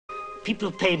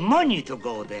People pay money to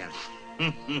go there.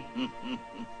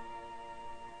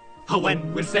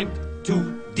 When we're sent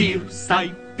to dear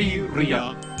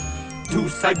Siberia, to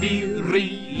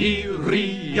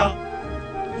Siberi-eri-a,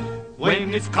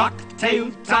 when it's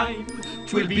cocktail time,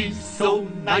 'twill be so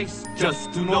nice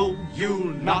just to know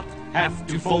you'll not have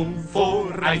to phone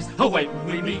for ice. When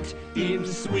we meet in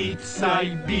sweet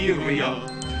Siberia,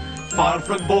 far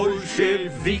from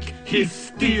Bolshevik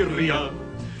hysteria,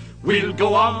 we'll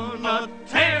go on a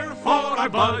tear, for our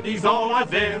buddies all are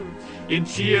there in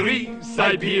cheery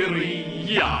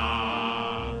Siberi-a.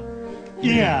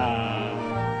 Yeah.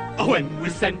 When we're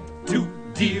sent to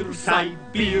dear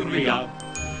Siberia,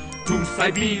 to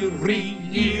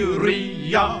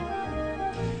Siberi-eri-a,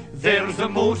 there's a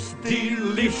most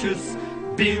delicious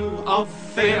bill of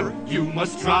fare. You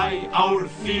must try our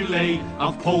filet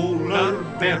of polar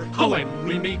bear. When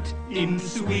we meet in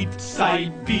sweet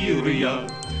Siberia,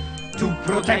 to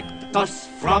protect us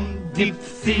from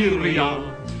diphtheria,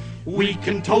 we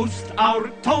can toast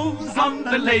our toes on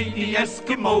the lady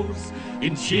Eskimos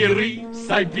in cheery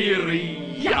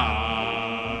Siberia.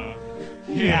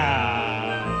 Yeah.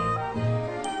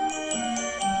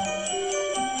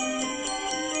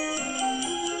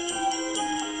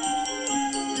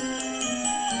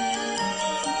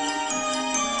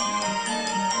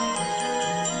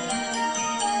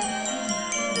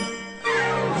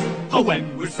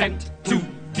 When we're sent to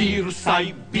dear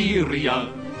Siberia,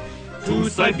 to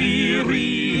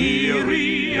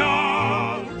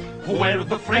Siberi-eri-a, where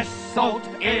the fresh salt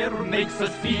air makes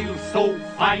us feel so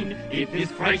fine. It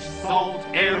is fresh salt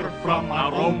air from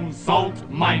our own salt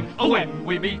mine. When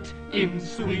we meet in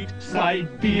sweet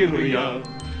Siberia,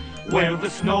 where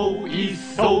the snow is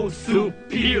so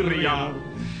superior,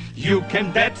 you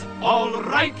can bet all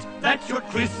right that your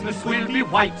Christmas will be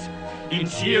white in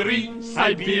cheery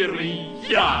Siberia.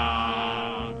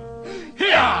 Yeah!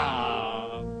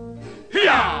 Yeah!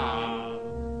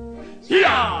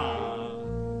 Yeah!